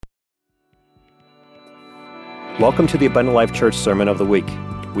Welcome to the Abundant Life Church Sermon of the Week.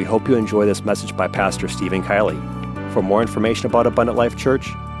 We hope you enjoy this message by Pastor Steven Kielley. For more information about Abundant Life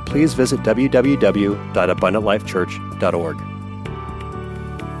Church, please visit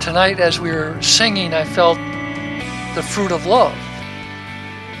www.abundantlifechurch.org. Tonight, as we were singing, I felt the fruit of love.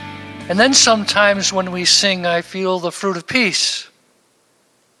 And then sometimes when we sing, I feel the fruit of peace.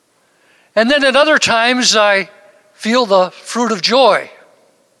 And then at other times, I feel the fruit of joy.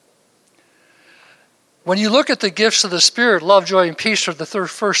 When you look at the gifts of the Spirit, love, joy, and peace are the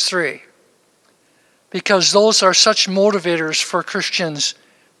first three. Because those are such motivators for Christians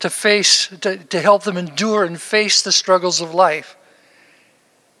to help them endure and face the struggles of life.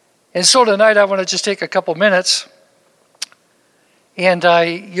 And so tonight I want to just take a couple minutes, and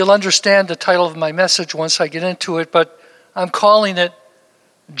you'll understand the title of my message once I get into it, but I'm calling it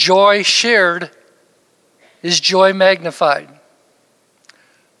Joy Shared Is Joy Magnified.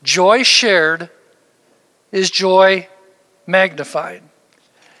 Joy shared is joy magnified.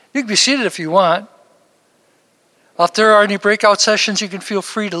 You can be seated if you want. If there are any breakout sessions, you can feel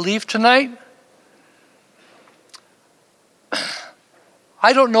free to leave tonight.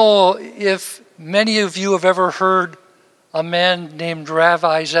 I don't know if many of you have ever heard a man named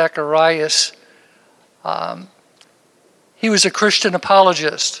Ravi Zacharias. He was a Christian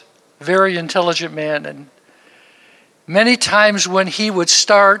apologist, very intelligent man, and many times when he would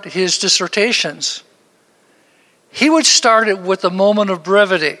start his dissertations, he would start it with a moment of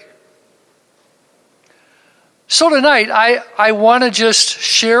brevity. So tonight, I want to just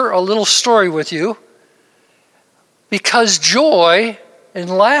share a little story with you, because joy and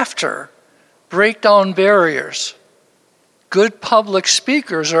laughter break down barriers. Good public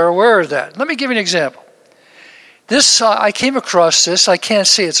speakers are aware of that. Let me give you an example. I came across this. I can't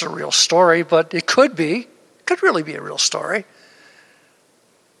say it's a real story, but it could be. It could really be a real story.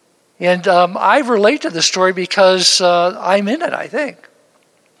 And I relate to the story because I'm in it, I think.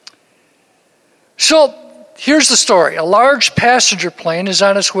 So here's the story. A large passenger plane is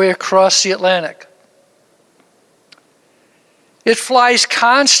on its way across the Atlantic. It flies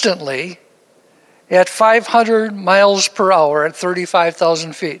constantly at 500 miles per hour at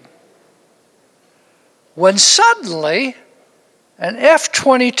 35,000 feet. When suddenly an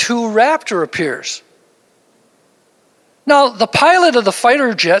F-22 Raptor appears. Now, the pilot of the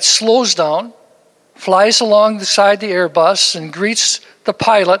fighter jet slows down, flies alongside the Airbus, and greets the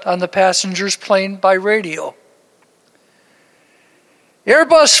pilot on the passenger's plane by radio.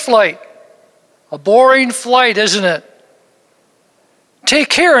 Airbus flight, a boring flight, isn't it? Take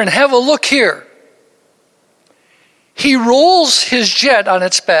care and have a look here. He rolls his jet on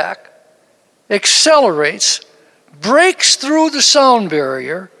its back, accelerates, breaks through the sound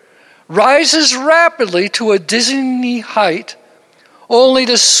barrier, rises rapidly to a dizzying height, only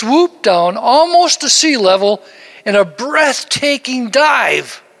to swoop down almost to sea level in a breathtaking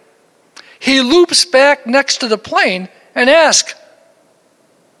dive. He loops back next to the plane and asks,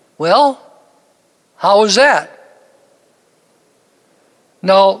 "Well, how was that?"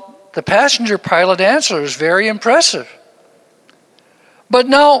 Now, the passenger pilot answers, "Very impressive. But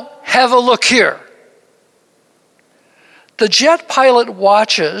now, have a look here." The jet pilot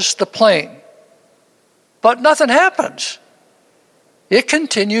watches the plane, but nothing happens. It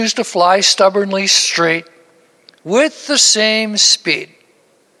continues to fly stubbornly straight with the same speed.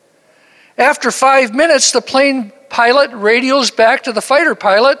 After 5 minutes, the plane pilot radios back to the fighter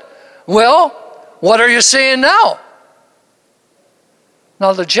pilot, "Well, what are you saying now?"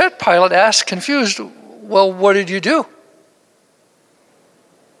 Now the jet pilot asks, confused, "Well, what did you do?"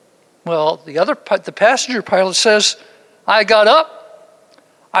 Well, the passenger pilot says, "I got up,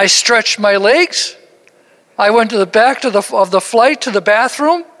 I stretched my legs, I went to the back of the flight to the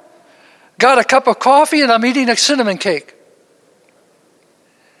bathroom, got a cup of coffee, and I'm eating a cinnamon cake."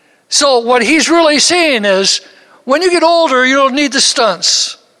 So what he's really saying is, when you get older, you don't need the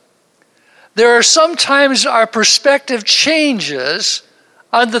stunts. There are sometimes our perspective changes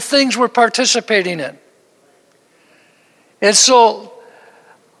on the things we're participating in. And so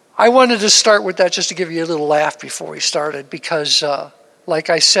I wanted to start with that just to give you a little laugh before we started, because like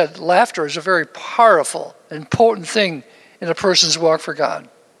I said, laughter is a very powerful and potent thing in a person's walk for God.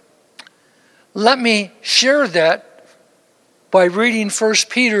 Let me share that by reading 1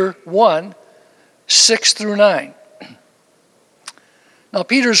 Peter 1, 6 through 9. Now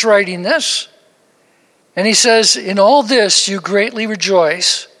Peter's writing this, and he says, "In all this you greatly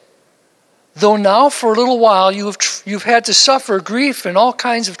rejoice, though now for a little while you've had to suffer grief and all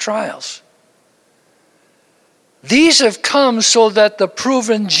kinds of trials. These have come so that the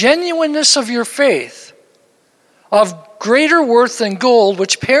proven genuineness of your faith, of greater worth than gold,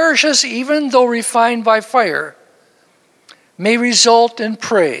 which perishes even though refined by fire, may result in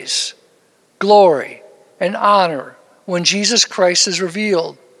praise, glory, and honor when Jesus Christ is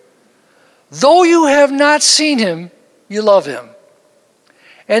revealed. Though you have not seen him, you love him.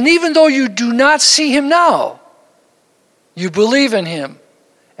 And even though you do not see him now, you believe in him.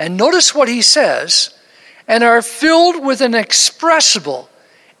 And notice what he says, and are filled with an inexpressible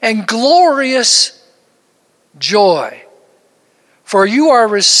and glorious joy. For you are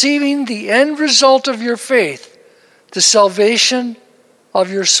receiving the end result of your faith, the salvation of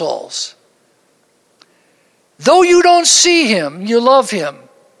your souls. Though you don't see him, you love him.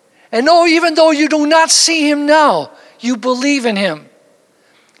 And even though you do not see him now, you believe in him.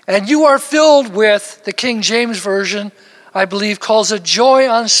 And you are filled with, the King James Version, I believe, calls it joy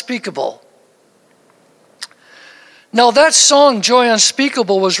unspeakable. Now that song, Joy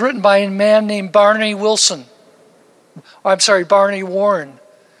Unspeakable, was written by a man named Barney Warren.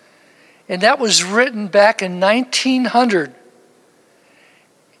 And that was written back in 1900.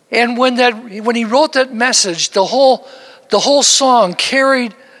 And when he wrote that message, the whole song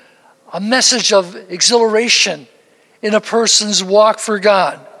carried a message of exhilaration in a person's walk for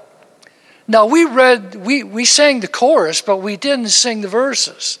God. Now we sang the chorus, but we didn't sing the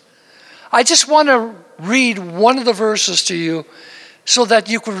verses. I just want to read one of the verses to you so that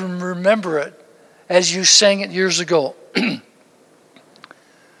you can remember it as you sang it years ago.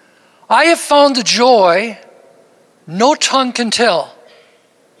 I have found the joy no tongue can tell,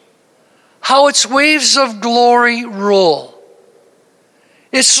 how its waves of glory roll.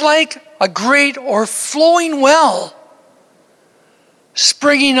 It's like a great or flowing well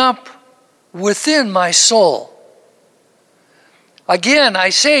springing up within my soul. Again,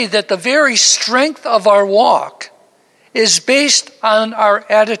 I say that the very strength of our walk is based on our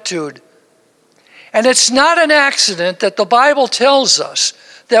attitude. And it's not an accident that the Bible tells us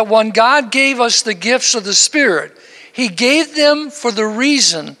that when God gave us the gifts of the Spirit, he gave them for the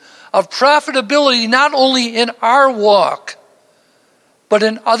reason of profitability not only in our walk, but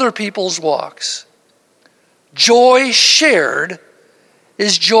in other people's walks. Joy shared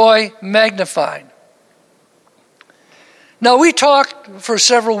is joy magnified. Now, we talked for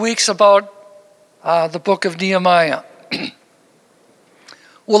several weeks about the book of Nehemiah.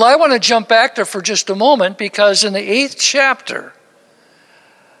 Well, I want to jump back there for just a moment because in the 8th chapter,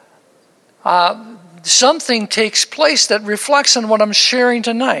 something takes place that reflects on what I'm sharing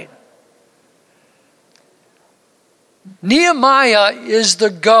tonight. Nehemiah is the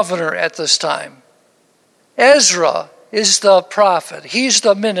governor at this time. Ezra is the prophet. He's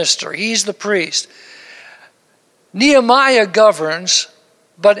the minister. He's the priest. Nehemiah governs,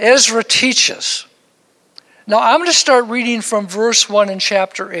 but Ezra teaches. Now, I'm going to start reading from verse 1 in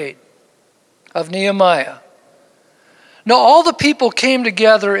chapter 8 of Nehemiah. Now, all the people came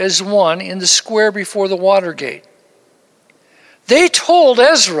together as one in the square before the water gate. They told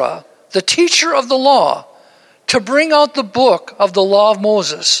Ezra, the teacher of the law, to bring out the book of the law of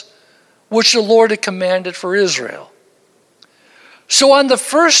Moses, which the Lord had commanded for Israel. So on the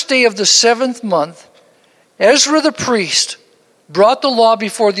first day of the 7th month, Ezra the priest brought the law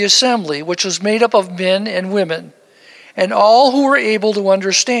before the assembly, which was made up of men and women, and all who were able to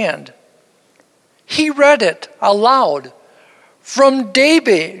understand. He read it aloud from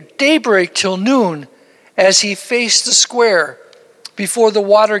daybreak till noon as he faced the square before the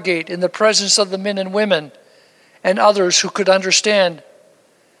water gate in the presence of the men and women and others who could understand.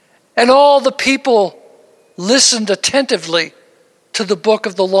 And all the people listened attentively to the book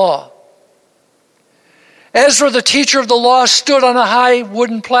of the law. Ezra, the teacher of the law, stood on a high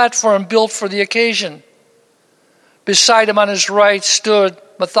wooden platform built for the occasion. Beside him on his right stood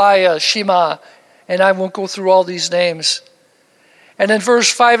Matthiah, Shema, and I won't go through all these names. And in verse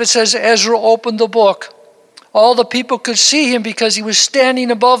 5 it says, Ezra opened the book. All the people could see him because he was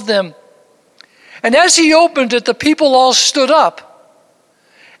standing above them. And as he opened it, the people all stood up.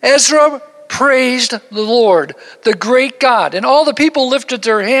 Ezra praised the Lord, the great God. And all the people lifted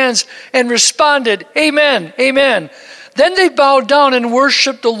their hands and responded, Amen, Amen. Then they bowed down and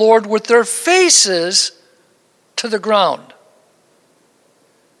worshiped the Lord with their faces to the ground.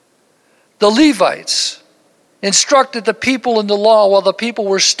 The Levites instructed the people in the law while the people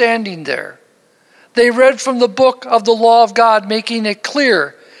were standing there. They read from the book of the law of God, making it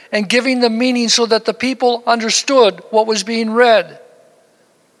clear and giving the meaning so that the people understood what was being read.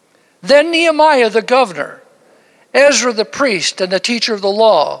 Then Nehemiah the governor, Ezra the priest and the teacher of the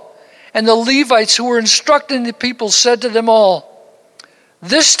law, and the Levites who were instructing the people said to them all,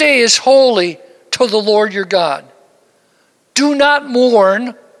 This day is holy to the Lord your God. Do not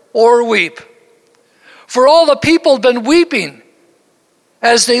mourn or weep. For all the people had been weeping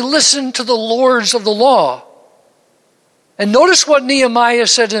as they listened to the words of the law. And notice what Nehemiah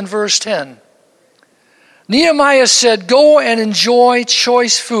said in verse 10. Nehemiah said, "Go and enjoy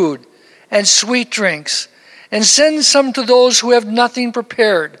choice food and sweet drinks, and send some to those who have nothing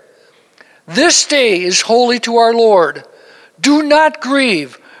prepared. This day is holy to our Lord. Do not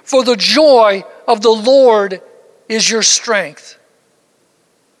grieve, for the joy of the Lord is your strength."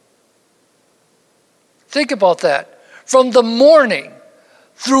 Think about that. From the morning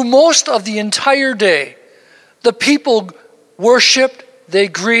through most of the entire day, the people worshiped, they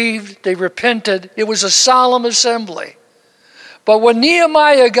grieved, they repented. It was a solemn assembly. But when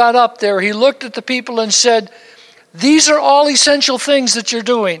Nehemiah got up there, he looked at the people and said, "These are all essential things that you're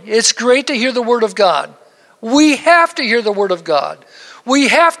doing. It's great to hear the word of God. We have to hear the word of God. We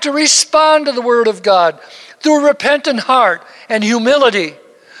have to respond to the word of God through a repentant heart and humility.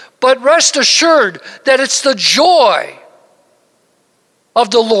 But rest assured that it's the joy of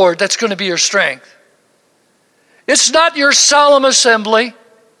the Lord that's going to be your strength. It's not your solemn assembly.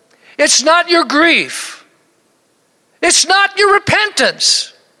 It's not your grief. It's not your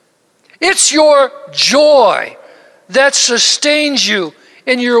repentance. It's your joy that sustains you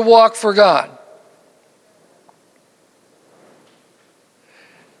in your walk for God.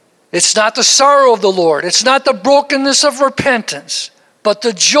 It's not the sorrow of the Lord. It's not the brokenness of repentance. But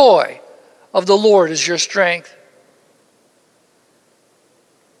the joy of the Lord is your strength.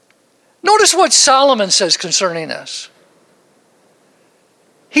 Notice what Solomon says concerning this.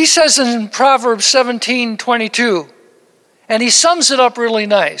 He says in Proverbs 17:22, and he sums it up really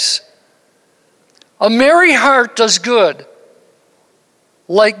nice. "A merry heart does good,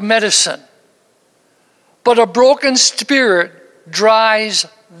 like medicine, but a broken spirit dries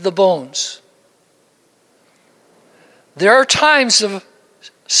the bones." There are times of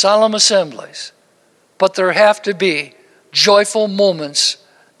solemn assemblies, but there have to be joyful moments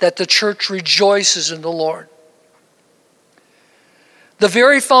that the church rejoices in the Lord. The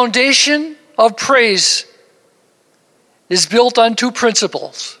very foundation of praise is built on two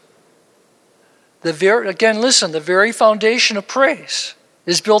principles. The very foundation of praise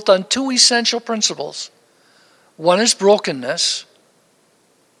is built on two essential principles. One is brokenness,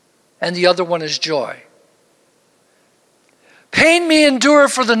 and the other one is joy. Pain may endure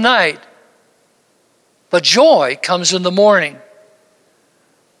for the night, but joy comes in the morning.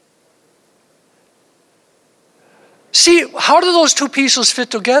 See, how do those two pieces fit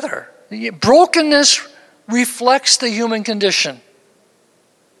together? Brokenness reflects the human condition.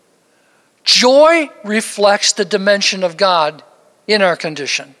 Joy reflects the dimension of God in our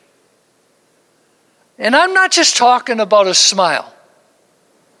condition. And I'm not just talking about a smile.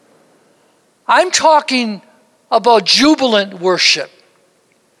 I'm talking about jubilant worship,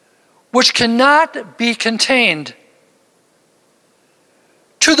 which cannot be contained.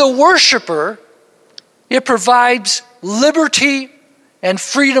 To the worshiper, it provides liberty and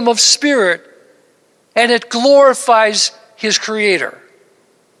freedom of spirit, and it glorifies his Creator.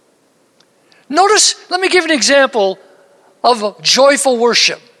 Notice, let me give an example of joyful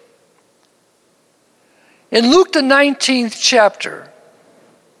worship. In Luke the 19th chapter,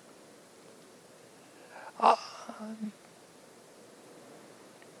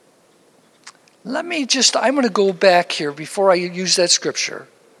 I'm going to go back here before I use that scripture.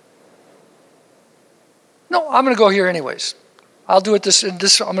 No, I'm going to go here anyways. I'll do it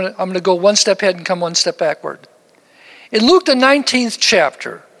I'm going to go one step ahead and come one step backward. In Luke the 19th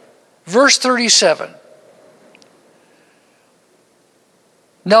chapter, verse 37.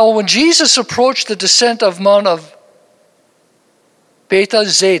 Now when Jesus approached the descent of Mount of Beta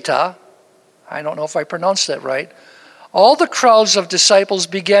Zeta, I don't know if I pronounced that right, all the crowds of disciples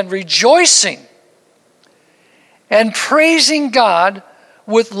began rejoicing and praising God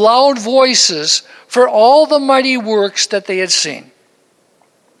with loud voices for all the mighty works that they had seen.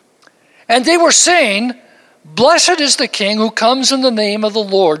 And they were saying, "Blessed is the King who comes in the name of the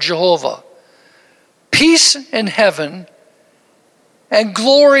Lord Jehovah. Peace in heaven and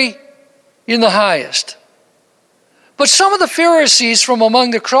glory in the highest." But some of the Pharisees from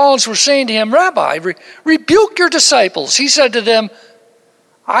among the crowds were saying to him, "Rabbi, rebuke your disciples." He said to them,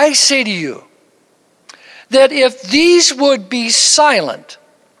 "I say to you, that if these would be silent,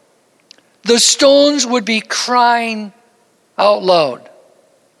 the stones would be crying out loud."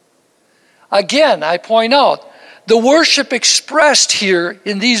 Again, I point out, the worship expressed here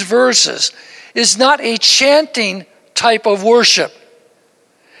in these verses is not a chanting type of worship.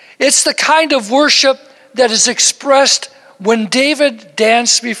 It's the kind of worship that is expressed when David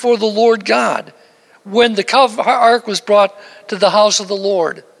danced before the Lord God, when the ark was brought to the house of the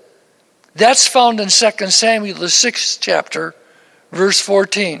Lord. That's found in 2 Samuel, the 6th chapter, verse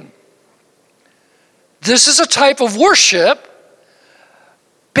 14. This is a type of worship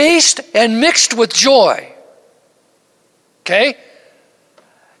based and mixed with joy. Okay?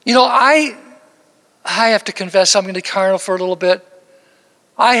 You know, I have to confess, I'm going to carnal for a little bit.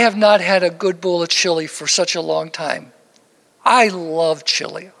 I have not had a good bowl of chili for such a long time. I love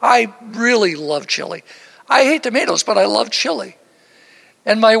chili. I really love chili. I hate tomatoes, but I love chili.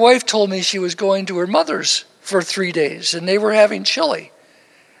 And my wife told me she was going to her mother's for 3 days, and they were having chili.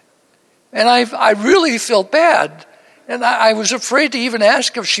 And I really felt bad, and I was afraid to even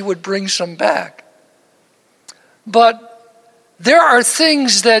ask if she would bring some back. But there are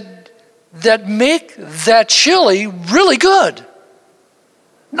things that make that chili really good.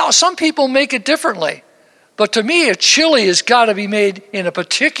 Now, some people make it differently, but to me, a chili has got to be made in a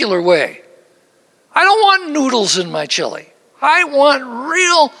particular way. I don't want noodles in my chili. I want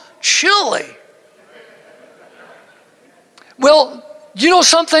real chili. Well, you know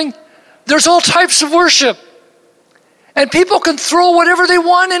something? There's all types of worship. And people can throw whatever they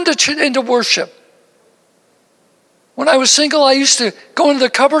want into worship. When I was single, I used to go into the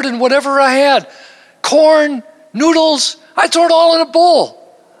cupboard and whatever I had, corn, noodles, I'd throw it all in a bowl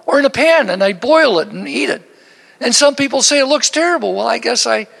or in a pan and I'd boil it and eat it. And some people say it looks terrible. Well, I guess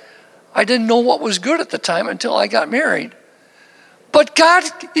I didn't know what was good at the time until I got married. But God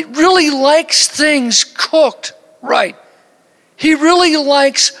really likes things cooked right. He really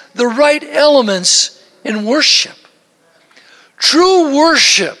likes the right elements in worship. True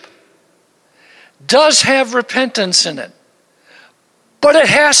worship does have repentance in it, but it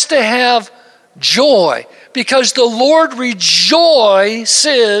has to have joy because the Lord rejoices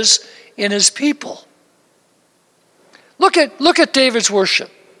in his people. Look at David's worship.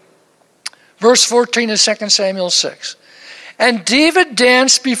 Verse 14 of 2 Samuel 6. And David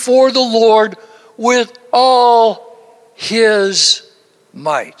danced before the Lord with all his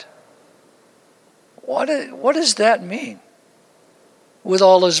might. What does that mean? With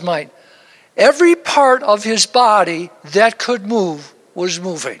all his might. Every part of his body that could move was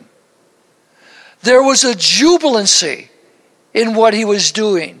moving. There was a jubilancy in what he was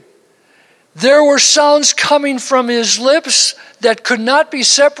doing. There were sounds coming from his lips that could not be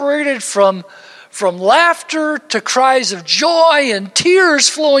separated from laughter to cries of joy and tears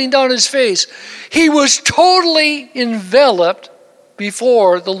flowing down his face. He was totally enveloped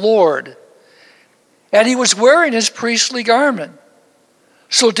before the Lord. And he was wearing his priestly garment.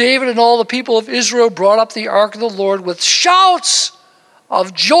 So David and all the people of Israel brought up the ark of the Lord with shouts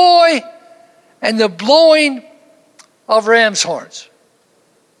of joy and the blowing of ram's horns.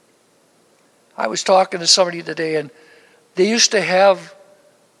 I was talking to somebody today, and they used to have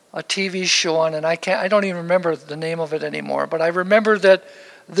a TV show on, and I don't even remember the name of it anymore, but I remember that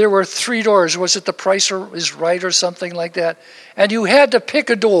there were 3 doors. Was it The Price is Right or something like that? And you had to pick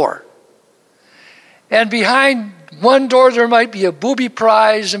a door. And behind one door there might be a booby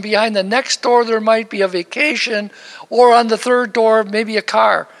prize, and behind the next door there might be a vacation, or on the third door maybe a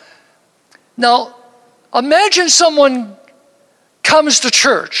car. Now, imagine someone comes to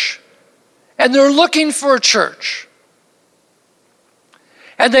church, and they're looking for a church.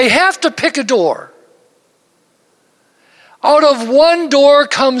 And they have to pick a door. Out of one door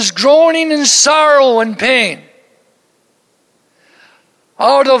comes groaning and sorrow and pain.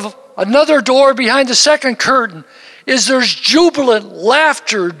 Out of another door behind the second curtain there's jubilant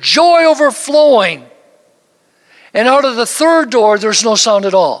laughter, joy overflowing. And out of the third door, there's no sound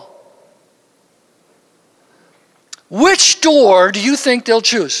at all. Which door do you think they'll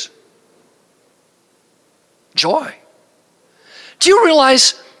choose? Joy. Do you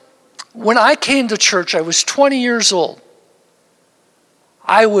realize when I came to church, I was 20 years old.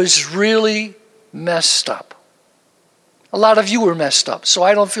 I was really messed up. A lot of you were messed up, so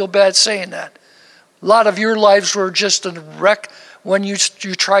I don't feel bad saying that. A lot of your lives were just a wreck when you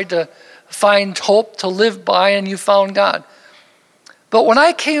tried to find hope to live by and you found God. But when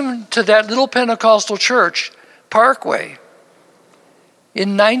I came to that little Pentecostal church, Parkway,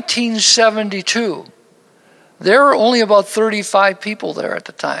 in 1972, there were only about 35 people there at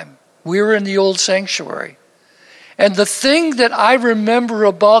the time. We were in the old sanctuary. And the thing that I remember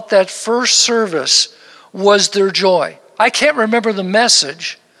about that first service was their joy. I can't remember the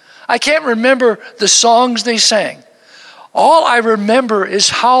message. I can't remember the songs they sang. All I remember is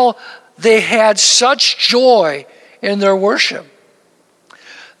how they had such joy in their worship.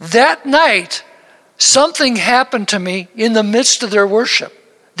 That night, something happened to me in the midst of their worship,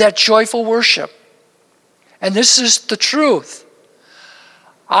 that joyful worship. And this is the truth.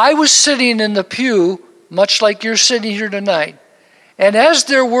 I was sitting in the pew, much like you're sitting here tonight, and as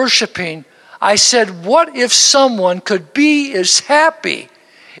they're worshiping, I said, what if someone could be as happy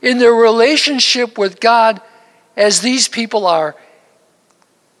in their relationship with God as these people are.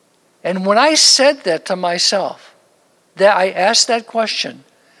 And when I said that to myself, that I asked that question,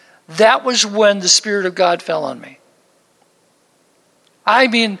 that was when the Spirit of God fell on me. I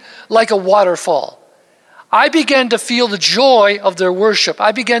mean, like a waterfall. I began to feel the joy of their worship.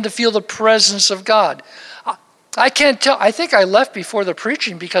 I began to feel the presence of God. I can't tell. I think I left before the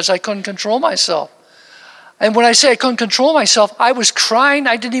preaching because I couldn't control myself. And when I say I couldn't control myself, I was crying.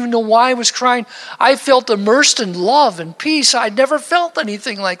 I didn't even know why I was crying. I felt immersed in love and peace. I'd never felt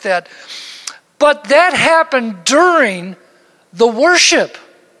anything like that. But that happened during the worship.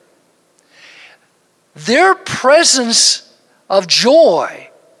 Their presence of joy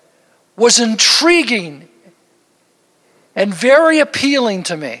was intriguing and very appealing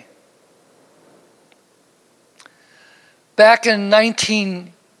to me. Back in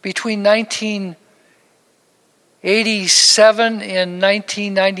between 1987 and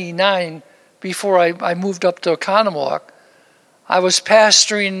 1999, before I moved up to Oconomowoc, I was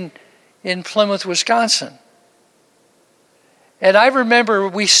pastoring in Plymouth, Wisconsin. And I remember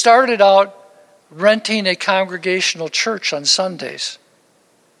we started out renting a congregational church on Sundays.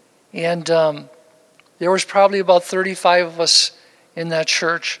 And there was probably about 35 of us in that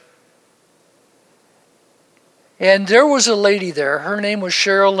church. And there was a lady there. Her name was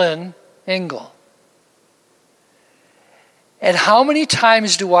Sherilyn Engel. And how many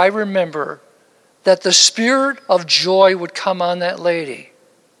times do I remember that the spirit of joy would come on that lady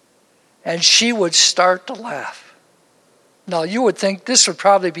and she would start to laugh. Now, you would think this would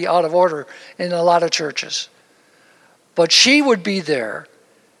probably be out of order in a lot of churches. But she would be there.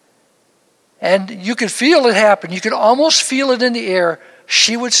 And you could feel it happen. You could almost feel it in the air.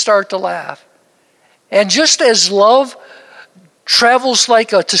 She would start to laugh. And just as love travels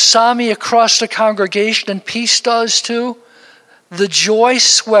like a tsunami across the congregation, and peace does too, the joy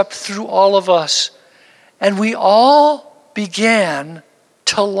swept through all of us. And we all began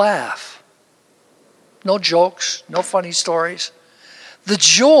to laugh. No jokes, no funny stories. The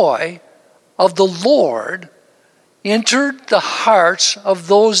joy of the Lord entered the hearts of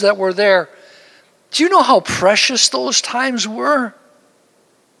those that were there. Do you know how precious those times were?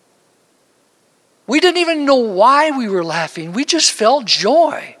 We didn't even know why we were laughing. We just felt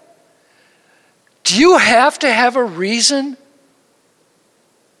joy. Do you have to have a reason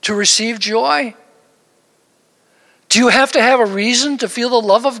to receive joy? Do you have to have a reason to feel the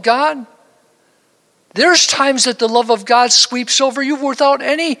love of God? There's times that the love of God sweeps over you without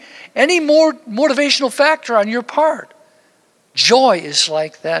any more motivational factor on your part. Joy is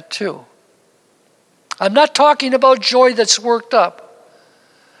like that too. I'm not talking about joy that's worked up.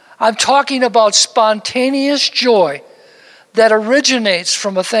 I'm talking about spontaneous joy that originates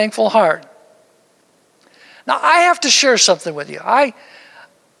from a thankful heart. Now, I have to share something with you. I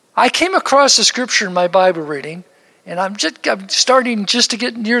came across a scripture in my Bible reading, and I'm starting just to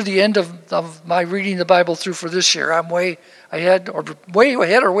get near the end of my reading the Bible through for this year. I'm way ahead or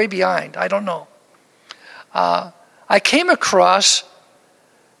way behind. I don't know. I came across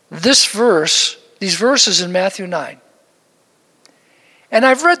these verses in Matthew 9. And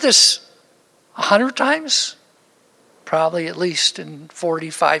I've read this 100 times, probably at least in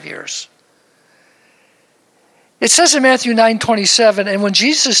 45 years. It says in Matthew 9:27, and when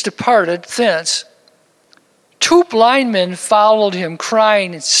Jesus departed thence, 2 blind men followed him,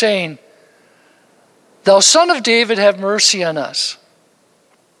 crying and saying, Thou Son of David, have mercy on us.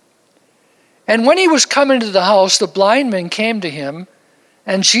 And when he was come into the house, the blind men came to him,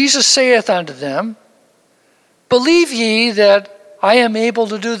 and Jesus saith unto them, Believe ye that I am able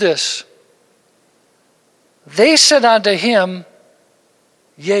to do this? They said unto him,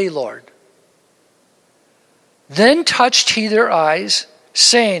 Yea, Lord. Then touched he their eyes,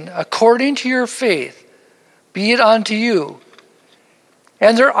 saying, According to your faith, be it unto you.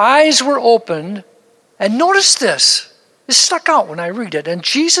 And their eyes were opened. And notice this. This stuck out when I read it. And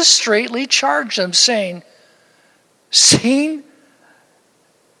Jesus straightly charged them, saying, See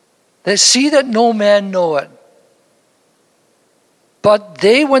that no man know it. But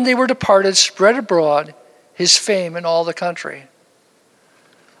they, when they were departed, spread abroad his fame in all the country.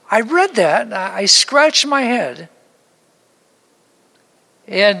 I read that, and I scratched my head.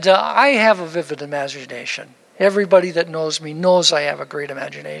 And I have a vivid imagination. Everybody that knows me knows I have a great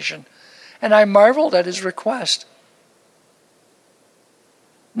imagination. And I marveled at his request.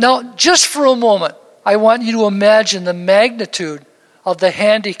 Now, just for a moment, I want you to imagine the magnitude of the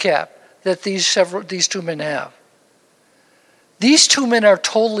handicap that these 2 men have. These 2 men are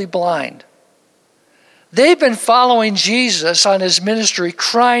totally blind. They've been following Jesus on his ministry,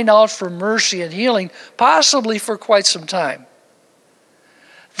 crying out for mercy and healing, possibly for quite some time.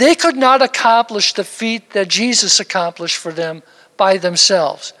 They could not accomplish the feat that Jesus accomplished for them by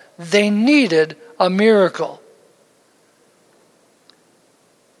themselves. They needed a miracle.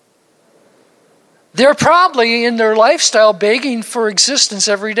 They're probably in their lifestyle begging for existence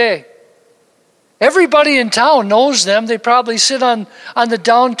every day. Everybody in town knows them. They probably sit on the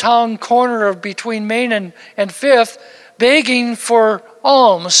downtown corner of between Main and Fifth begging for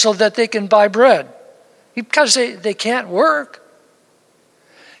alms so that they can buy bread because they can't work.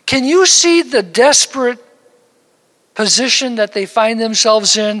 Can you see the desperate position that they find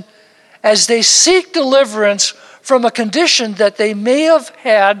themselves in as they seek deliverance from a condition that they may have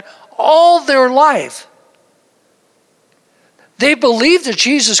had all their life? They believed that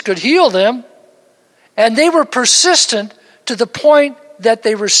Jesus could heal them, and they were persistent to the point that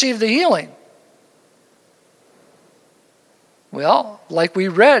they received the healing. Well, like we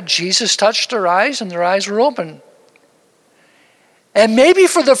read, Jesus touched their eyes and their eyes were open. And maybe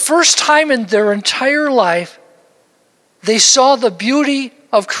for the first time in their entire life, they saw the beauty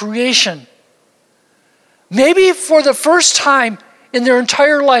of creation. Maybe for the first time in their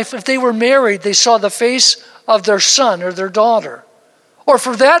entire life, if they were married, they saw the face of their son or their daughter. Or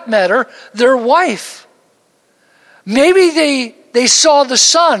for that matter, their wife. Maybe they saw the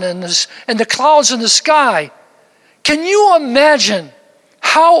sun and the clouds in the sky. Can you imagine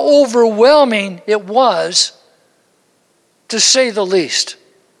how overwhelming it was, to say the least?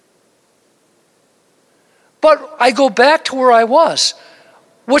 But I go back to where I was.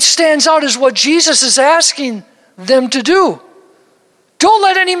 What stands out is what Jesus is asking them to do. Don't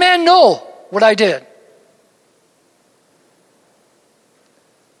let any man know what I did.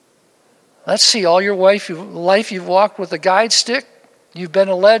 Let's see, all your life you've walked with a guide stick. You've been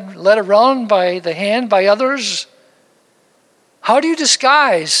led around by the hand by others. How do you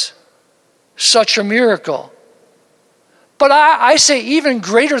disguise such a miracle? But I say even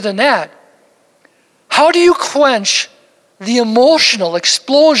greater than that. How do you quench the emotional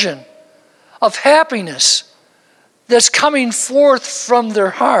explosion of happiness that's coming forth from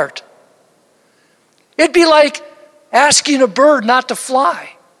their heart? It'd be like asking a bird not to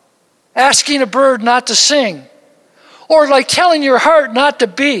fly, asking a bird not to sing, or like telling your heart not to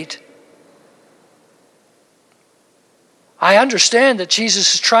beat. I understand that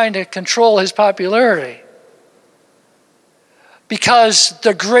Jesus is trying to control his popularity, because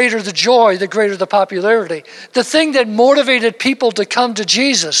the greater the joy, the greater the popularity. The thing that motivated people to come to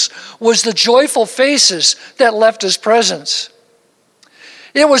Jesus was the joyful faces that left his presence.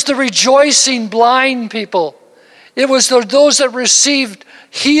 It was the rejoicing blind people. It was those that received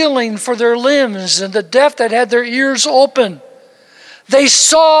healing for their limbs and the deaf that had their ears open. They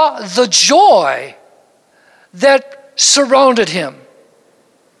saw the joy that surrounded him.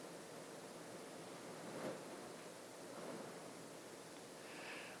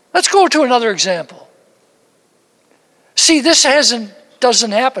 Let's go to another example. See, this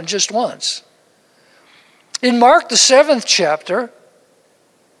doesn't happen just once. In Mark, the 7th chapter,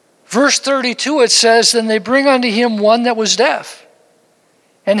 verse 32, it says, "Then they bring unto him one that was deaf,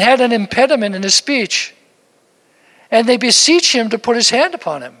 and had an impediment in his speech. And they beseech him to put his hand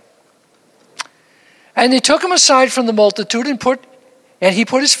upon him. And they took him aside from the multitude, and he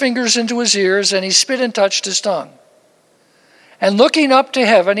put his fingers into his ears, and he spit and touched his tongue. And looking up to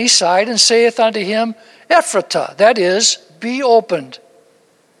heaven, he sighed and saith unto him, Ephratah, that is, be opened.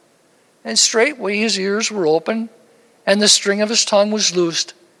 And straightway his ears were opened, and the string of his tongue was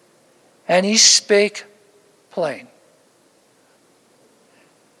loosed, and he spake plain."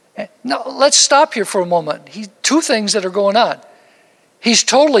 Now, let's stop here for a moment. Two things that are going on. He's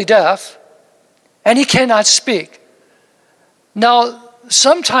totally deaf, and he cannot speak. Now,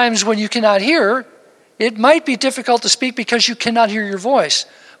 sometimes when you cannot hear, it might be difficult to speak because you cannot hear your voice.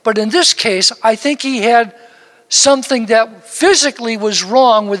 But in this case, I think he had something that physically was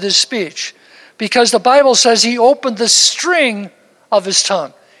wrong with his speech, because the Bible says he opened the string of his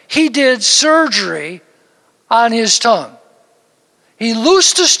tongue. He did surgery on his tongue. He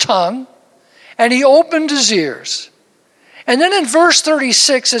loosed his tongue, and he opened his ears. And then in verse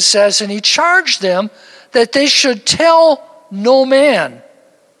 36 it says, "And he charged them that they should tell no man."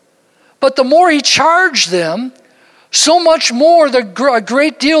 But the more he charged them, so much more a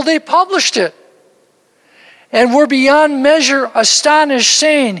great deal they published it. And were beyond measure astonished,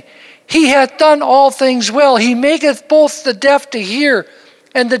 saying, "He hath done all things well. He maketh both the deaf to hear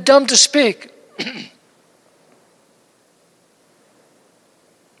and the dumb to speak."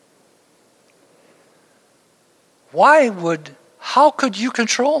 How could you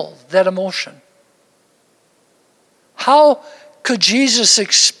control that emotion? How could Jesus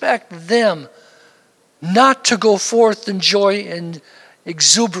expect them not to go forth in joy and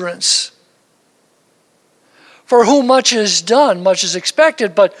exuberance. For whom much is done, much is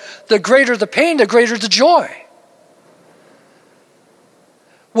expected, but the greater the pain, the greater the joy.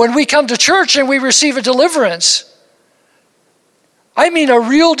 When we come to church and we receive a deliverance, I mean a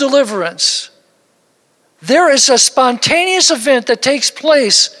real deliverance, there is a spontaneous event that takes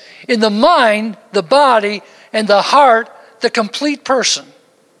place in the mind, the body, and the heart, the complete person.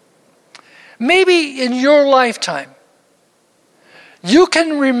 Maybe in your lifetime, you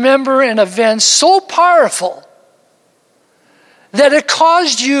can remember an event so powerful that it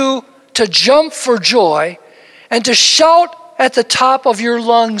caused you to jump for joy and to shout at the top of your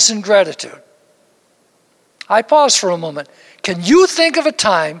lungs in gratitude. I pause for a moment. Can you think of a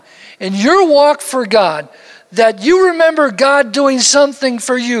time in your walk for God that you remember God doing something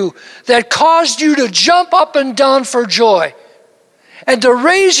for you that caused you to jump up and down for joy and to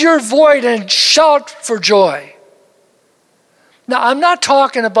raise your voice and shout for joy? Now, I'm not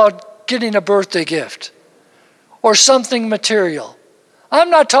talking about getting a birthday gift or something material. I'm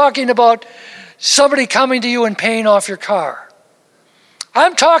not talking about somebody coming to you and paying off your car.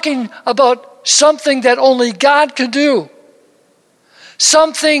 I'm talking about something that only God could do.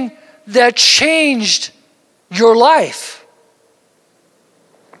 Something that changed your life.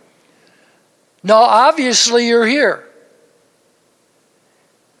 Now, obviously, you're here.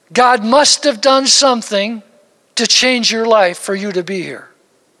 God must have done something to change your life for you to be here.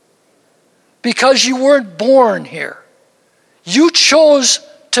 Because you weren't born here. You chose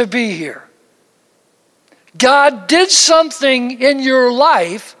to be here. God did something in your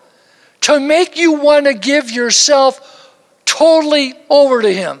life to make you want to give yourself totally over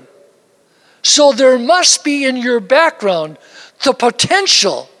to Him. So there must be in your background the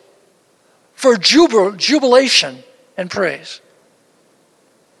potential for jubilation and praise.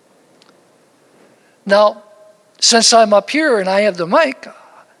 Now, since I'm up here and I have the mic,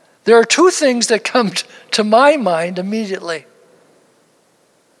 there are two things that come to my mind immediately.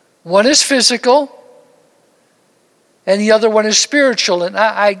 One is physical, and the other one is spiritual. And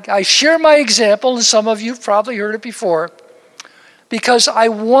I share my example, and some of you have probably heard it before, because I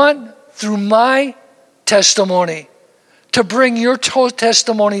want, through my testimony, to bring your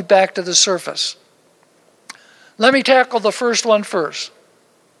testimony back to the surface. Let me tackle the first one first.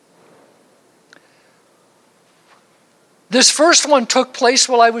 This first one took place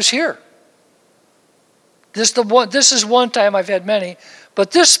while I was here. This is one time, I've had many,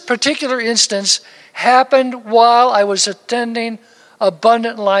 but this particular instance happened while I was attending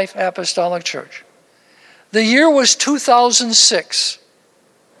Abundant Life Apostolic Church. The year was 2006.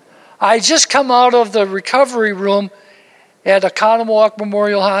 I just come out of the recovery room at Oconomowoc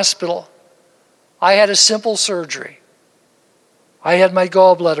Memorial Hospital. I had a simple surgery. I had my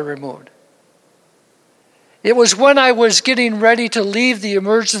gallbladder removed. It was when I was getting ready to leave the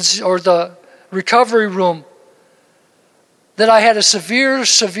emergency or the recovery room that I had a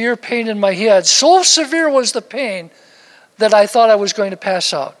severe pain in my head. So severe was the pain that I thought I was going to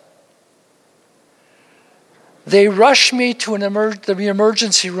pass out. They rushed me to the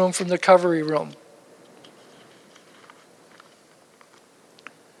emergency room from the recovery room.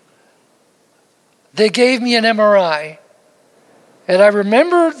 They gave me an MRI, and I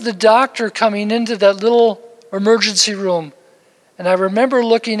remember the doctor coming into that little emergency room, and I remember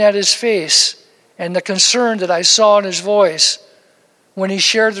looking at his face and the concern that I saw in his voice when he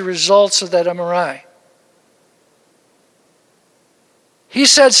shared the results of that MRI. He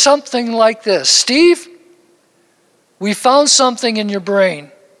said something like this: "Steve, we found something in your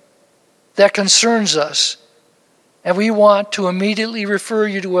brain that concerns us, and we want to immediately refer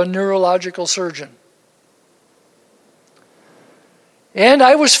you to a neurological surgeon." And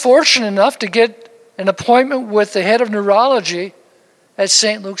I was fortunate enough to get an appointment with the head of neurology at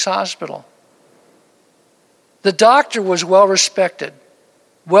St. Luke's Hospital. The doctor was well respected,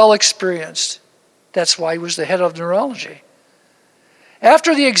 well experienced. That's why he was the head of neurology.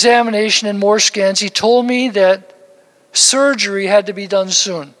 After the examination and more scans, he told me that surgery had to be done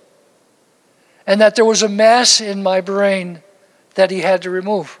soon, and that there was a mass in my brain that he had to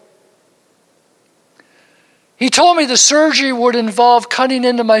remove. He told me the surgery would involve cutting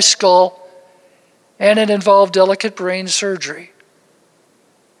into my skull, and it involved delicate brain surgery.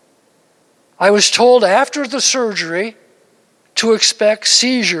 I was told after the surgery to expect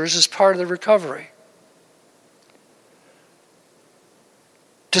seizures as part of the recovery.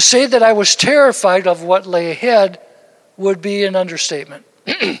 To say that I was terrified of what lay ahead would be an understatement.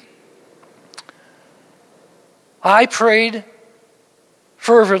 I prayed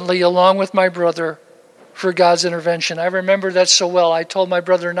fervently along with my brother for God's intervention. I remember that so well. I told my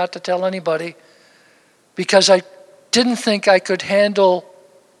brother not to tell anybody because I didn't think I could handle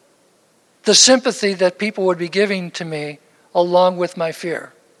the sympathy that people would be giving to me along with my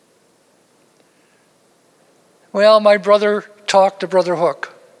fear. Well, my brother talked to Brother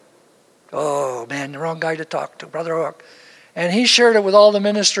Hook. Oh, man, the wrong guy to talk to, Brother Hook. And he shared it with all the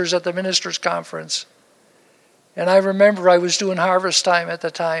ministers at the ministers' conference. And I remember I was doing harvest time at the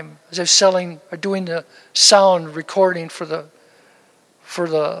time. I was doing the sound recording for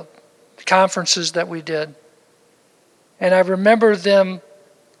the conferences that we did. And I remember them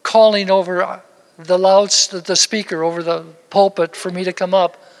calling over the speaker over the pulpit for me to come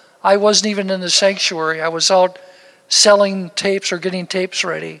up. I wasn't even in the sanctuary. I was out selling tapes or getting tapes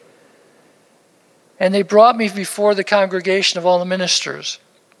ready. And they brought me before the congregation of all the ministers.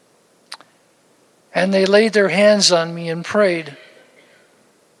 And they laid their hands on me and prayed.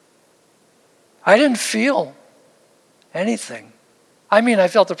 I didn't feel anything. I mean, I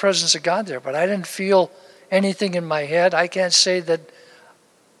felt the presence of God there, but I didn't feel anything in my head. I can't say that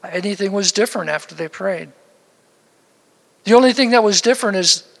anything was different after they prayed. The only thing that was different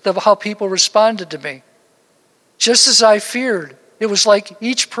is how people responded to me. Just as I feared, it was like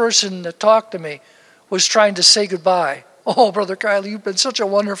each person that talked to me was trying to say goodbye. Oh, Brother Kielley, you've been such a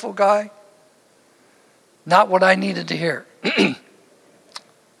wonderful guy. Not what I needed to hear.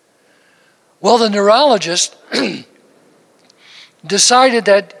 Well, the neurologist decided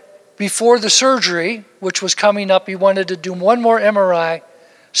that before the surgery, which was coming up, he wanted to do one more MRI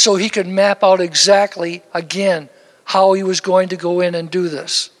so he could map out exactly, again, how he was going to go in and do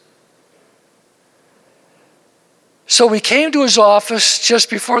this. So we came to his office just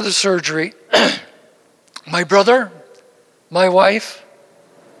before the surgery. My brother, my wife,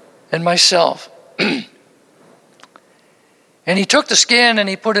 and myself. And he took the scan and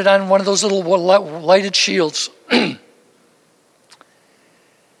he put it on one of those little lighted shields. And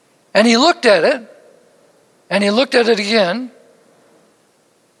he looked at it, and he looked at it again,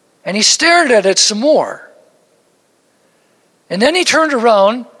 and he stared at it some more. And then he turned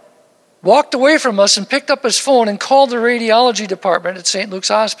around, walked away from us, and picked up his phone and called the radiology department at St. Luke's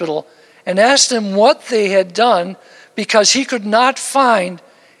Hospital and asked them what they had done because he could not find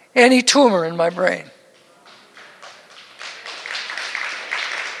any tumor in my brain.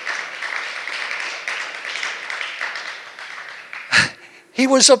 He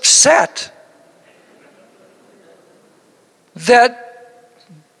was upset that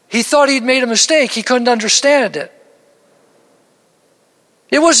he thought he'd made a mistake. He couldn't understand it.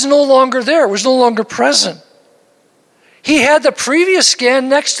 It was no longer there. It was no longer present. He had the previous scan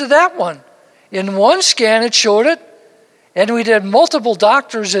next to that one. In one scan, it showed it, and we had multiple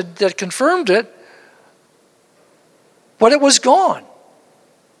doctors that confirmed it, but it was gone.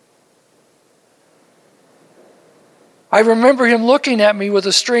 I remember him looking at me with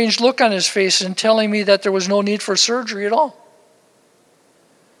a strange look on his face and telling me that there was no need for surgery at all.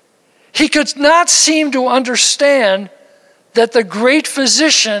 He could not seem to understand that the great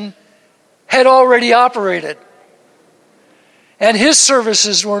physician had already operated, and his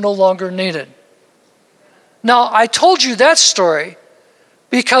services were no longer needed. Now, I told you that story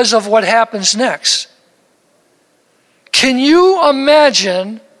because of what happens next. Can you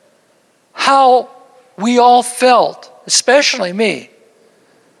imagine how we all felt, especially me,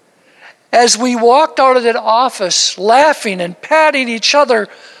 as we walked out of that office laughing and patting each other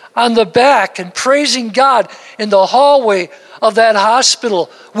on the back and praising God in the hallway of that hospital?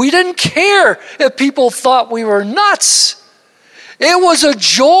 We didn't care if people thought we were nuts. It was a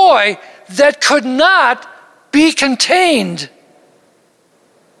joy that could not be contained.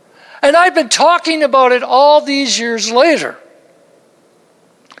 And I've been talking about it all these years later.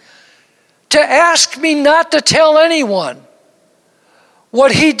 To ask me not to tell anyone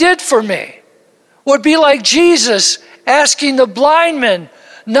what he did for me would be like Jesus asking the blind man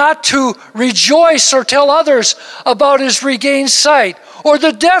not to rejoice or tell others about his regained sight, or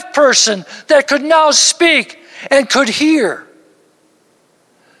the deaf person that could now speak and could hear.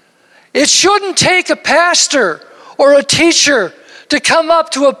 It shouldn't take a pastor or a teacher to come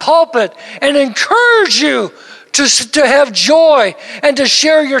up to a pulpit and encourage you to have joy and to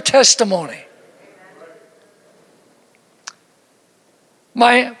share your testimony.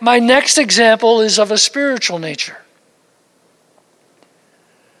 My next example is of a spiritual nature.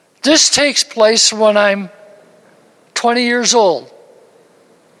 This takes place when I'm 20 years old.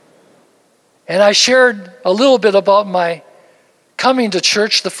 And I shared a little bit about my coming to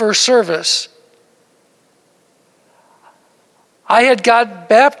church the first service. I had got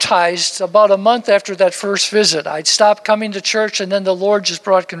baptized about a month after that first visit. I'd stopped coming to church, and then the Lord just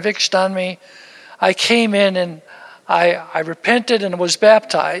brought conviction on me. I came in and I repented and was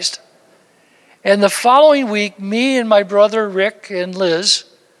baptized. And the following week, me and my brother Rick and Liz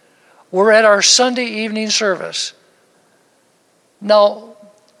were at our Sunday evening service. Now,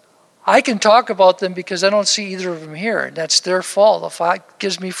 I can talk about them because I don't see either of them here, and that's their fault. If it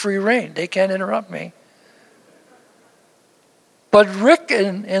gives me free rein, they can't interrupt me. But Rick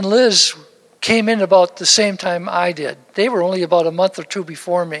and Liz came in about the same time I did. They were only about a month or two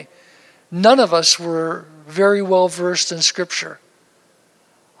before me. None of us were very well versed in Scripture.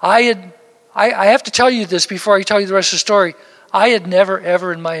 I have to tell you this before I tell you the rest of the story. I had never,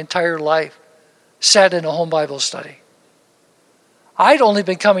 ever in my entire life sat in a home Bible study. I'd only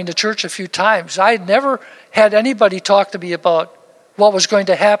been coming to church a few times. I had never had anybody talk to me about what was going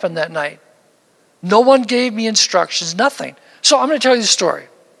to happen that night. No one gave me instructions, nothing. So I'm going to tell you the story.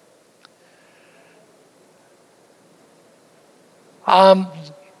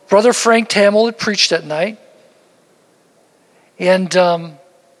 Brother Frank Tamil had preached that night. And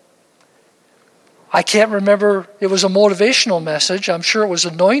I can't remember, it was a motivational message. I'm sure it was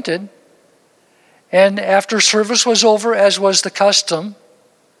anointed. And after service was over, as was the custom,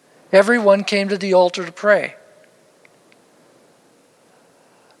 everyone came to the altar to pray.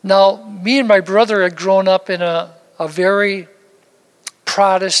 Now, me and my brother had grown up in a very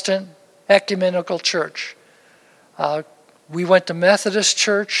Protestant, ecumenical church. We went to Methodist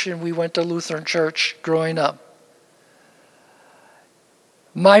church and we went to Lutheran church growing up.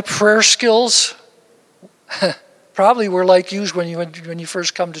 My prayer skills probably were like you when you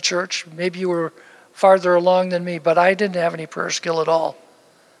first come to church. Maybe you were farther along than me, but I didn't have any prayer skill at all.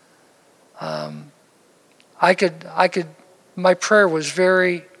 My prayer was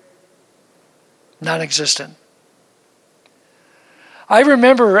very non-existent. I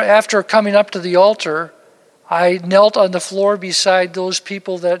remember after coming up to the altar, I knelt on the floor beside those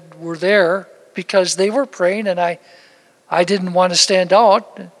people that were there because they were praying and I didn't want to stand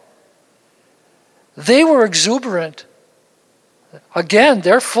out. They were exuberant. Again,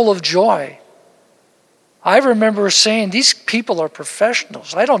 they're full of joy. I remember saying, these people are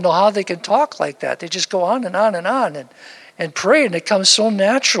professionals. I don't know how they can talk like that. They just go on and on and on and pray, and it comes so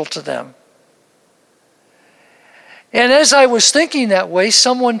natural to them. And as I was thinking that way,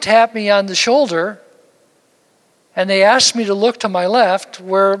 someone tapped me on the shoulder, and they asked me to look to my left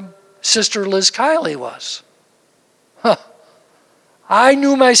where Sister Liz Kielley was. I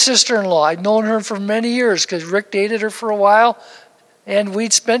knew my sister-in-law. I'd known her for many years because Rick dated her for a while, and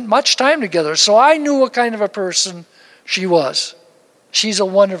we'd spent much time together. So I knew what kind of a person she was. She's a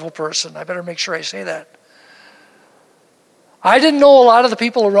wonderful person. I better make sure I say that. I didn't know a lot of the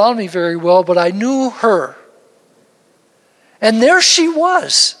people around me very well, but I knew her. And there she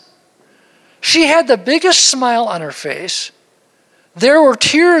was. She had the biggest smile on her face. There were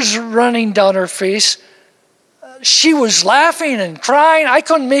tears running down her face. She was laughing and crying. I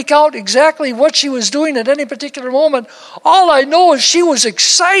couldn't make out exactly what she was doing at any particular moment. All I know is she was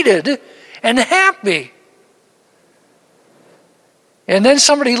excited and happy. And then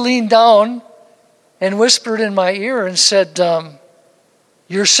somebody leaned down and whispered in my ear and said,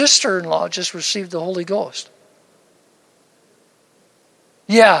 your sister-in-law just received the Holy Ghost.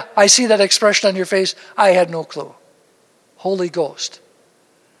 Yeah, I see that expression on your face. I had no clue. Holy Ghost.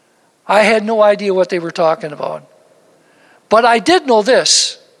 I had no idea what they were talking about. But I did know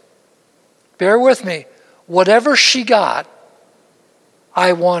this. Bear with me. Whatever she got,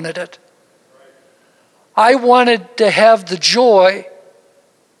 I wanted it. I wanted to have the joy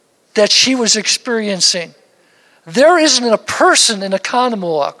that she was experiencing. There isn't a person in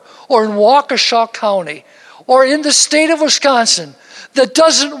Oconomowoc or in Waukesha County or in the state of Wisconsin that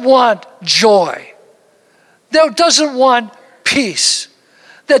doesn't want joy, that doesn't want peace,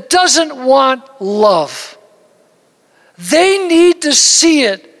 that doesn't want love. They need to see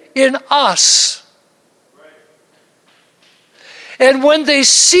it in us. And when they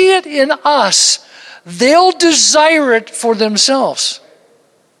see it in us, they'll desire it for themselves.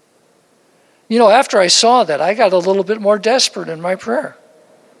 You know, after I saw that, I got a little bit more desperate in my prayer.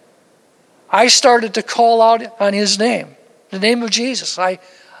 I started to call out on his name, the name of Jesus. I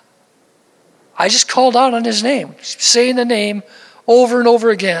just called out on his name, saying the name over and over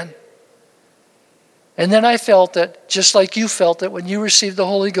again. And then I felt that, just like you felt it when you received the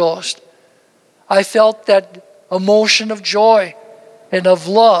Holy Ghost, I felt that emotion of joy and of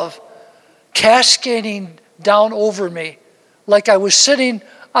love cascading down over me like I was sitting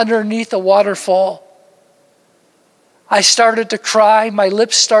underneath a waterfall. I started to cry. My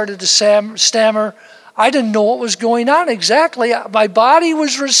lips started to stammer. I didn't know what was going on exactly. My body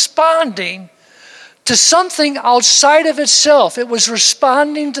was responding to something outside of itself. It was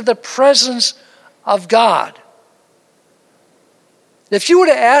responding to the presence of God. If you would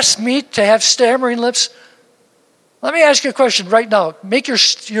have asked me to have stammering lips, let me ask you a question right now. Make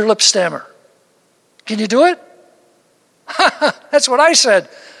your lips stammer. Can you do it? That's what I said.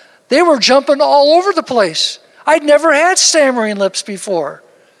 They were jumping all over the place. I'd never had stammering lips before.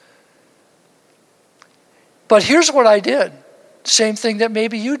 But here's what I did. Same thing that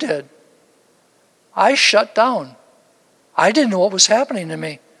maybe you did. I shut down. I didn't know what was happening to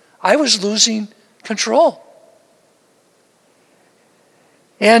me. I was losing control.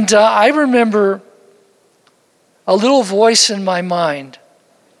 And I remember a little voice in my mind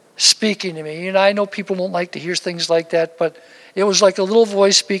speaking to me. I know people don't like to hear things like that, but it was like a little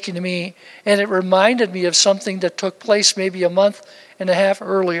voice speaking to me, and it reminded me of something that took place maybe a month and a half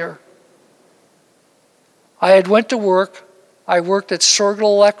earlier. I had went to work. I worked at Sorgel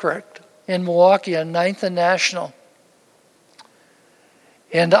Electric in Milwaukee on 9th and National.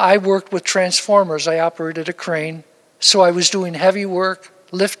 And I worked with transformers. I operated a crane. So I was doing heavy work,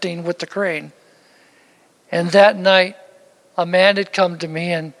 lifting with the crane. And that night, a man had come to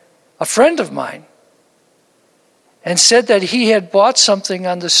me, and a friend of mine, and said that he had bought something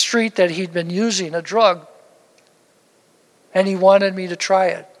on the street that he'd been using, a drug, and he wanted me to try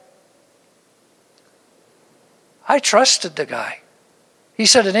it. I trusted the guy. He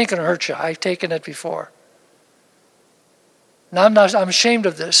said, it ain't going to hurt you. I've taken it before. Now, I'm ashamed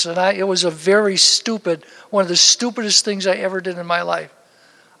of this, and it was a very stupid, one of the stupidest things I ever did in my life.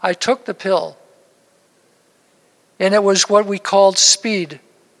 I took the pill, and it was what we called speed.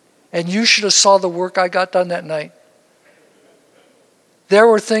 And you should have saw the work I got done that night. There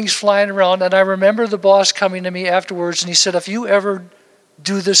were things flying around, and I remember the boss coming to me afterwards, and he said, if you ever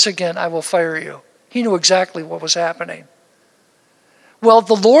do this again, I will fire you. He knew exactly what was happening. Well,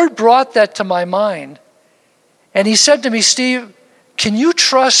 the Lord brought that to my mind, and he said to me, Steve, can you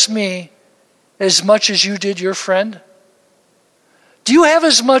trust me as much as you did your friend? Do you have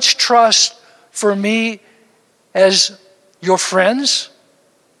as much trust for me as your friends?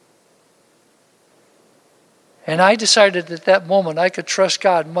 And I decided at that moment I could trust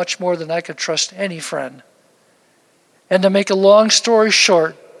God much more than I could trust any friend. And to make a long story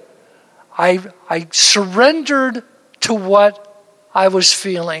short, I surrendered to what I was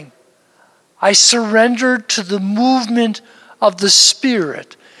feeling. I surrendered to the movement of the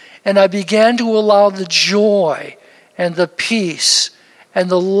Spirit. And I began to allow the joy and the peace and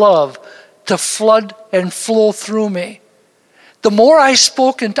the love to flood and flow through me. The more I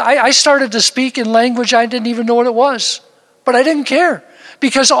spoke, and I started to speak in language I didn't even know what it was. But I didn't care.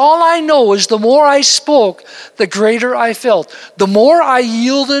 Because all I know is the more I spoke, the greater I felt. The more I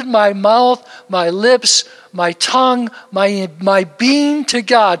yielded my mouth, my lips, my tongue, my being to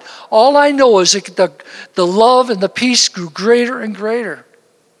God, all I know is the love and the peace grew greater and greater.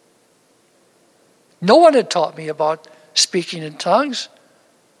 No one had taught me about speaking in tongues.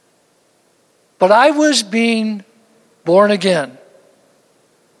 But I was being born again.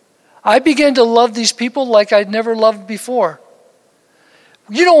 I began to love these people like I'd never loved before.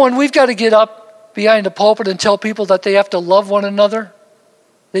 You know, when we've got to get up behind the pulpit and tell people that they have to love one another,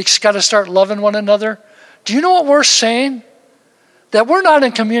 they've got to start loving one another. Do you know what we're saying? That we're not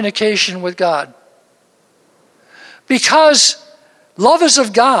in communication with God. Because love is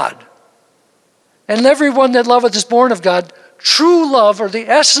of God. And everyone that loveth is born of God. True love, or the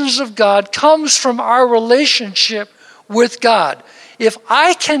essence of God, comes from our relationship with God. If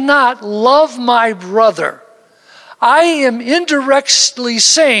I cannot love my brother, I am indirectly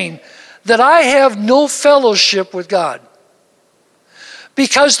saying that I have no fellowship with God.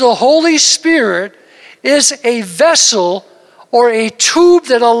 Because the Holy Spirit is a vessel or a tube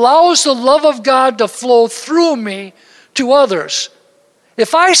that allows the love of God to flow through me to others.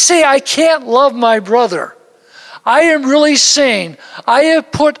 If I say I can't love my brother, I am really saying I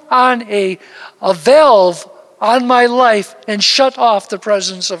have put on a valve on my life and shut off the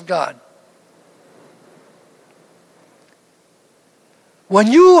presence of God.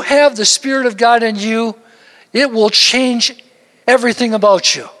 When you have the Spirit of God in you, it will change everything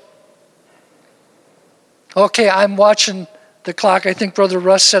about you. Okay, I'm watching the clock. I think Brother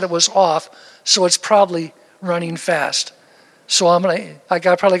Russ said it was off, so it's probably running fast. So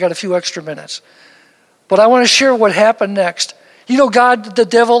I probably got a few extra minutes. But I want to share what happened next. You know, God, the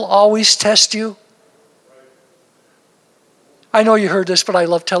devil always tests you. I know you heard this, but I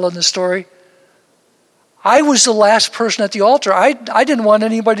love telling this story. I was the last person at the altar. I didn't want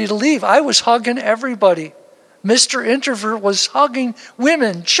anybody to leave. I was hugging everybody. Mr. Introvert was hugging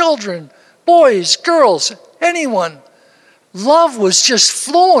women, children, boys, girls, anyone. Love was just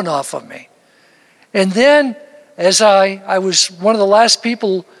flowing off of me. And then, as I was one of the last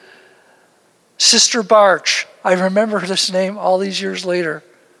people, Sister Barch I remember this name all these years later.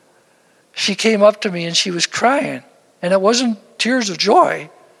 She came up to me and she was crying. And it wasn't tears of joy.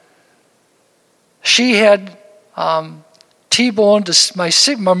 She had T-boned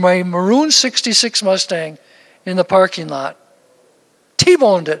my maroon 66 Mustang in the parking lot.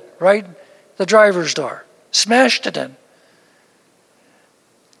 T-boned it, right? The driver's door. Smashed it in.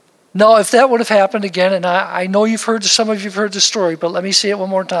 Now, if that would have happened again, and I know some of you have heard the story, but let me say it one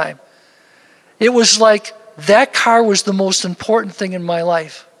more time. It was like that car was the most important thing in my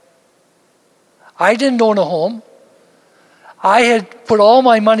life. I didn't own a home. I had put all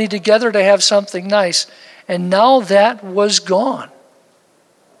my money together to have something nice, and now that was gone.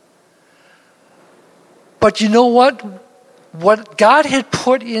 But you know what? What God had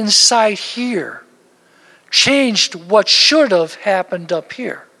put inside here changed what should have happened up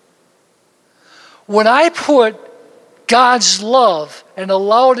here. When I put God's love and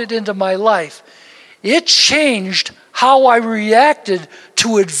allowed it into my life, it changed how I reacted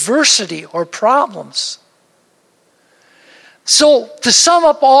to adversity or problems. So, to sum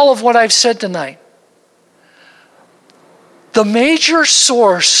up all of what I've said tonight, the major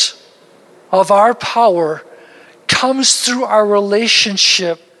source of our power comes through our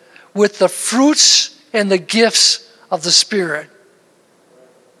relationship with the fruits and the gifts of the Spirit.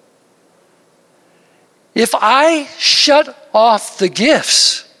 If I shut off the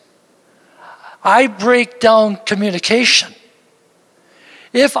gifts, I break down communication.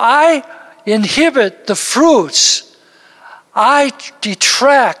 If I inhibit the fruits, I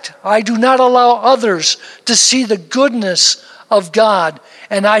detract. I do not allow others to see the goodness of God,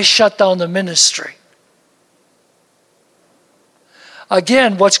 and I shut down the ministry.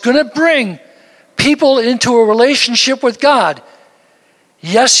 Again, what's going to bring people into a relationship with God?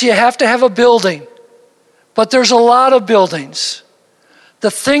 Yes, you have to have a building, but there's a lot of buildings.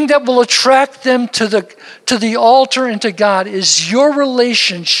 The thing that will attract them to the altar and to God is your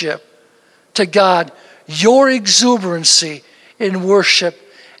relationship to God, your exuberancy in worship,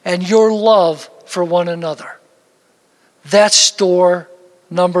 and your love for one another. That's door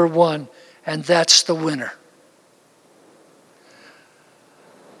number one, and that's the winner.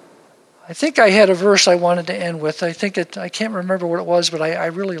 I think I had a verse I wanted to end with. I can't remember what it was, but I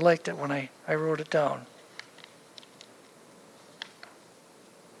really liked it when I wrote it down.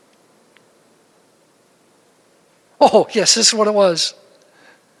 Oh, yes, this is what it was.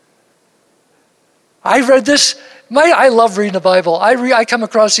 I read this. I love reading the Bible. I come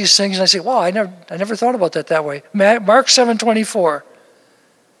across these things and I say, wow, I never thought about that way. Mark 7:24.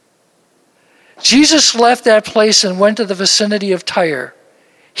 Jesus left that place and went to the vicinity of Tyre.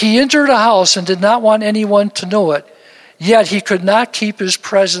 He entered a house and did not want anyone to know it, yet he could not keep his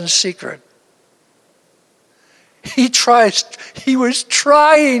presence secret. He was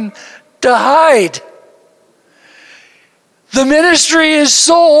trying to hide. The ministry is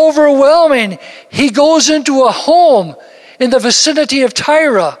so overwhelming. He goes into a home in the vicinity of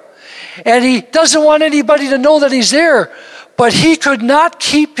Tyre, and he doesn't want anybody to know that he's there, but he could not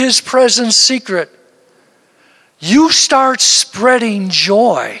keep his presence secret. You start spreading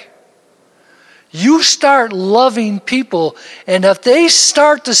joy. You start loving people, and if they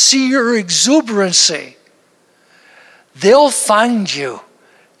start to see your exuberancy, they'll find you.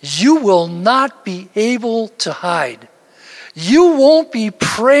 You will not be able to hide. You won't be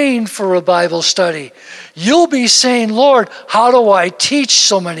praying for a Bible study. You'll be saying, Lord, how do I teach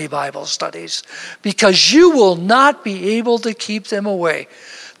so many Bible studies? Because you will not be able to keep them away.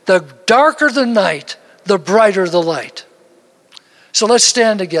 The darker the night, the brighter the light. So let's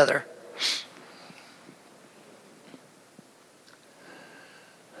stand together.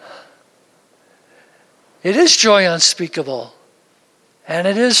 It is joy unspeakable, and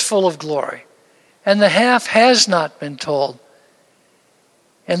it is full of glory. And the half has not been told.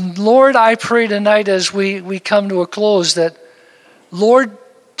 And Lord, I pray tonight as we come to a close that, Lord,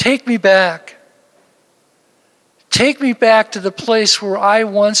 take me back. Take me back to the place where I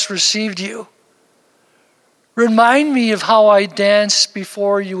once received you. Remind me of how I danced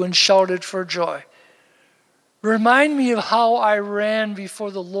before you and shouted for joy. Remind me of how I ran before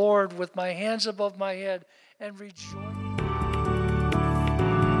the Lord with my hands above my head and rejoiced.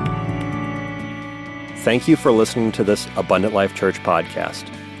 Thank you for listening to this Abundant Life Church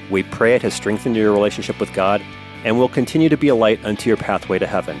podcast. We pray it has strengthened your relationship with God and will continue to be a light unto your pathway to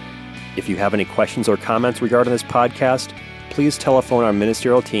heaven. If you have any questions or comments regarding this podcast, please telephone our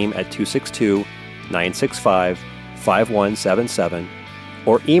ministerial team at 262-965-5177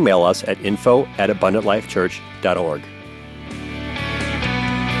 or email us at info@abundantlifechurch.org.